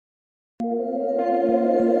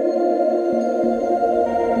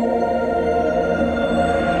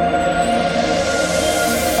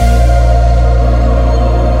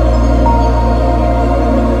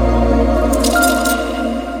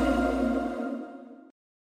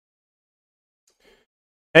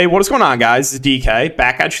Hey, what is going on, guys? This is DK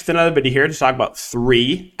back at you with another video here to talk about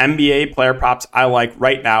 3 NBA player props I like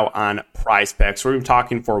right now on Prizepicks. We're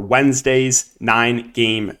talking for Wednesday's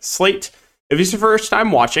 9-game slate. If it's your first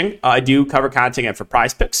time watching, I do cover content for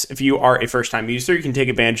Prizepicks. If you are a first-time user, you can take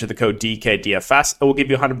advantage of the code DKDFS. It will give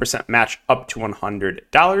you a 100% match up to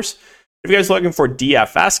 $100. If you guys are looking for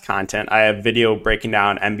DFS content, I have a video breaking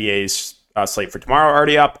down NBA's slate for tomorrow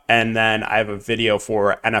already up, and then I have a video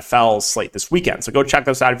for NFL's slate this weekend. So go check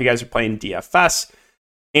those out if you guys are playing DFS.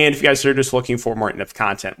 And if you guys are just looking for more in-depth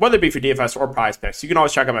content, whether it be for DFS or Prizepicks, you can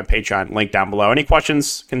always check out my Patreon, link down below. Any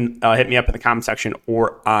questions can hit me up in the comment section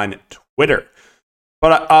or on Twitter.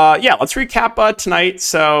 But yeah, let's recap tonight.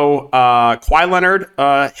 So Kawhi Leonard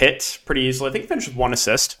hit pretty easily. I think he finished with 1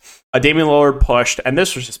 assist. Damian Lillard pushed, and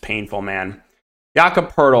this was just painful, man.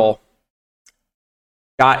 Jakob Poeltl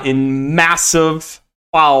got in massive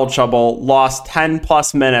foul trouble, lost 10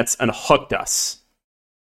 plus minutes, and hooked us.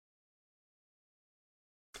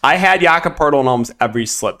 I had Jakob Poeltl in almost every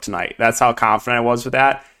slip tonight. That's how confident I was with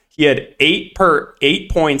that. He had 8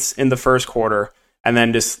 points in the first quarter, and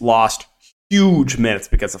then just lost huge minutes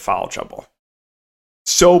because of foul trouble.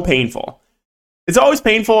 So painful. It's always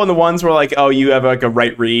painful in the ones where, like, oh, you have like a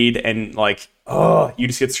right read, and like, oh, you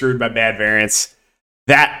just get screwed by bad variance.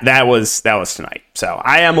 That was tonight. So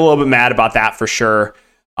I am a little bit mad about that for sure.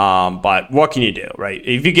 But what can you do, right?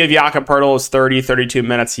 If you give Jakob Poeltl his 30, 32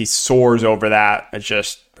 minutes, he soars over that. It's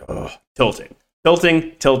just tilting.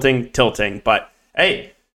 But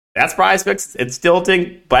hey, that's Prizepicks. It's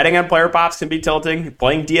tilting. Betting on player props can be tilting.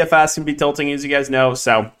 Playing DFS can be tilting, as you guys know.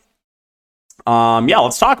 So yeah,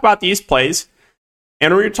 let's talk about these plays.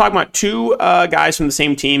 And we're going to talk about 2 guys from the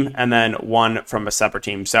same team and then 1 from a separate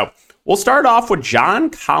team. So we'll start off with John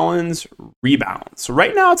Collins' rebounds. So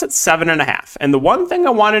right now it's at 7.5. And the one thing I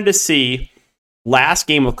wanted to see last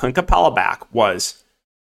game with Clint Capella back was,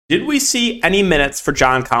 did we see any minutes for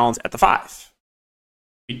John Collins at the 5? If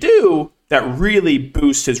we do, that really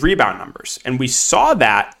boosts his rebound numbers. And we saw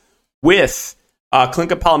that with Clint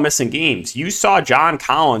Capella missing games. You saw John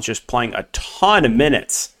Collins just playing a ton of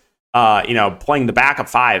minutes, playing the backup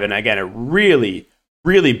 5. And again, it really,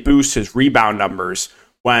 really boosts his rebound numbers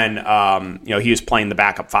when he was playing the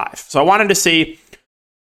backup 5. So I wanted to see,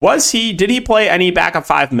 did he play any backup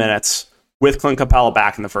 5 minutes with Clint Capella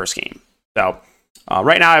back in the first game? So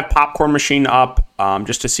right now I have Popcorn Machine up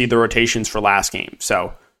just to see the rotations for last game.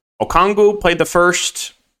 So Okongwu played the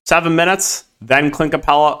first 7 minutes, then Clint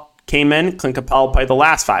Capella came in. Clint Capella played the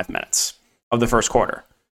last 5 minutes of the first quarter.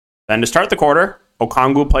 Then to start the quarter,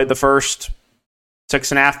 Okongwu played the first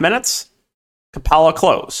 6.5 minutes. Capella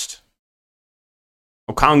closed.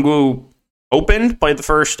 Okongwu opened, played the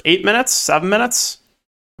first 8 minutes, 7 minutes.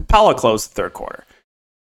 Capella closed the third quarter.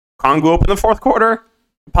 Okongwu opened the fourth quarter.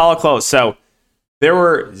 Capella closed. So there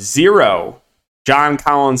were 0 John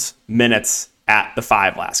Collins minutes at the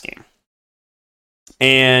 5 last game.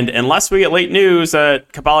 And unless we get late news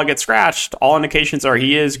that Capella gets scratched, all indications are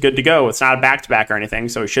he is good to go. It's not a back-to-back or anything,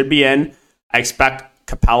 so he should be in. I expect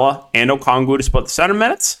Capella and Okongwu to split the center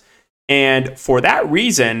minutes. And for that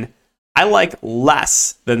reason, I like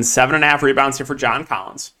less than 7.5 rebounds here for John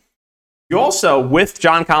Collins. You also, with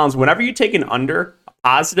John Collins, whenever you take an under, a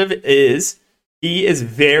positive is he is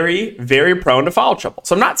very, very prone to foul trouble.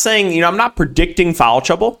 So I'm not saying, I'm not predicting foul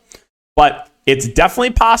trouble, but it's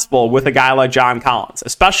definitely possible with a guy like John Collins,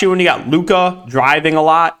 especially when you got Luka driving a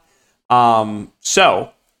lot.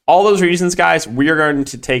 So all those reasons, guys, we are going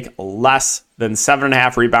to take less than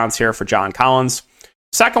 7.5 rebounds here for John Collins.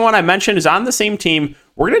 Second one I mentioned is on the same team.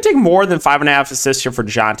 We're going to take more than 5.5 assists here for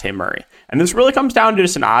DeJounte Murray. And this really comes down to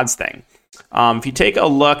just an odds thing. If you take a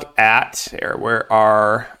look at where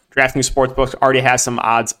our DraftKings Sportsbook already has some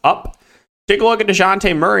odds up, take a look at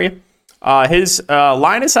DeJounte Murray. His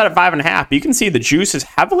line is set at 5.5. But you can see the juice is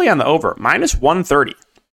heavily on the over, minus 130.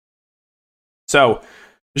 So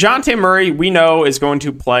DeJounte Murray, we know, is going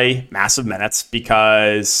to play massive minutes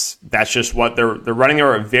because that's just what they're running.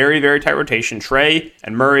 They're a very, very tight rotation. Trey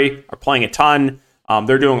and Murray are playing a ton.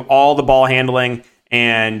 They're doing all the ball handling,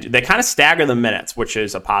 and they kind of stagger the minutes, which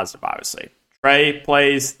is a positive, obviously. Trey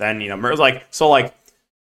plays, then Murray's like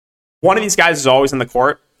one of these guys is always in the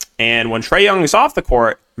court, and when Trae Young is off the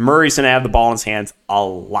court, Murray's going to have the ball in his hands a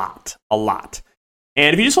lot.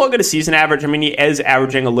 And if you just look at a season average, he is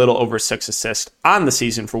averaging a little over 6 assists on the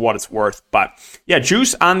season for what it's worth. But yeah,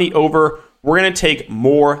 juice on the over. We're going to take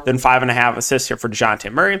more than 5.5 assists here for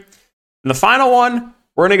DeJounte Murray. And the final one,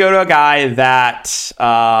 we're going to go to a guy that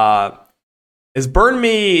has burned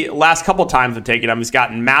me last couple times of taking him. He's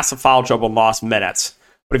gotten massive foul trouble and lost minutes.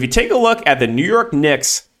 But if you take a look at the New York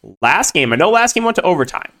Knicks last game, I know last game went to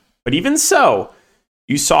overtime, but even so,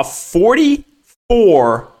 you saw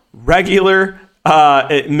 44 regular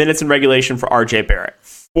minutes in regulation for RJ Barrett.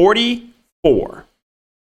 44.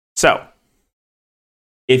 So,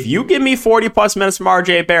 if you give me 40 plus minutes from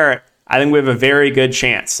RJ Barrett, I think we have a very good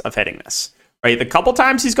chance of hitting this. Right? The couple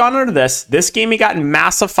times he's gone under this game he got in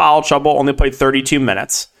massive foul trouble, only played 32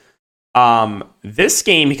 minutes. This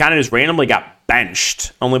game he kind of just randomly got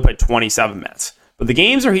benched, only played 27 minutes. But the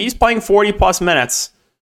games where he's playing 40 plus minutes,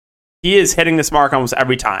 he is hitting this mark almost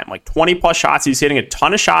every time. Like 20 plus shots, he's hitting a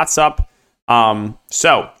ton of shots up.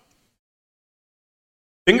 So,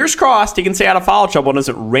 fingers crossed he can stay out of foul trouble and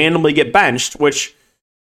doesn't randomly get benched, which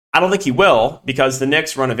I don't think he will because the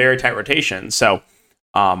Knicks run a very tight rotation. So,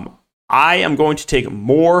 I am going to take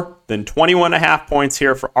more than 21.5 points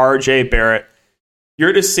here for RJ Barrett.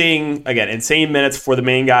 You're just seeing, again, insane minutes for the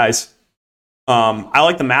main guys. I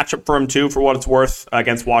like the matchup for him, too, for what it's worth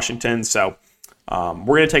against Washington. So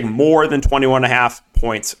we're going to take more than 21.5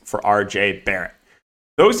 points for RJ Barrett.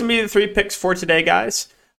 Those are be the 3 picks for today, guys.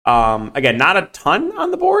 Again, not a ton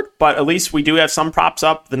on the board, but at least we do have some props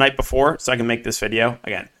up the night before, so I can make this video.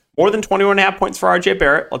 Again, more than 21.5 points for RJ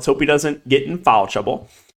Barrett. Let's hope he doesn't get in foul trouble.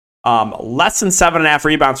 Less than 7.5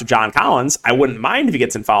 rebounds for John Collins. I wouldn't mind if he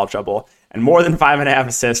gets in foul trouble. And more than 5.5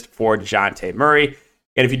 assists for DeJounte Murray.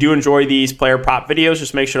 And if you do enjoy these player prop videos,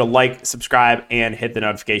 just make sure to like, subscribe, and hit the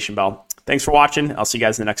notification bell. Thanks for watching. I'll see you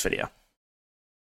guys in the next video.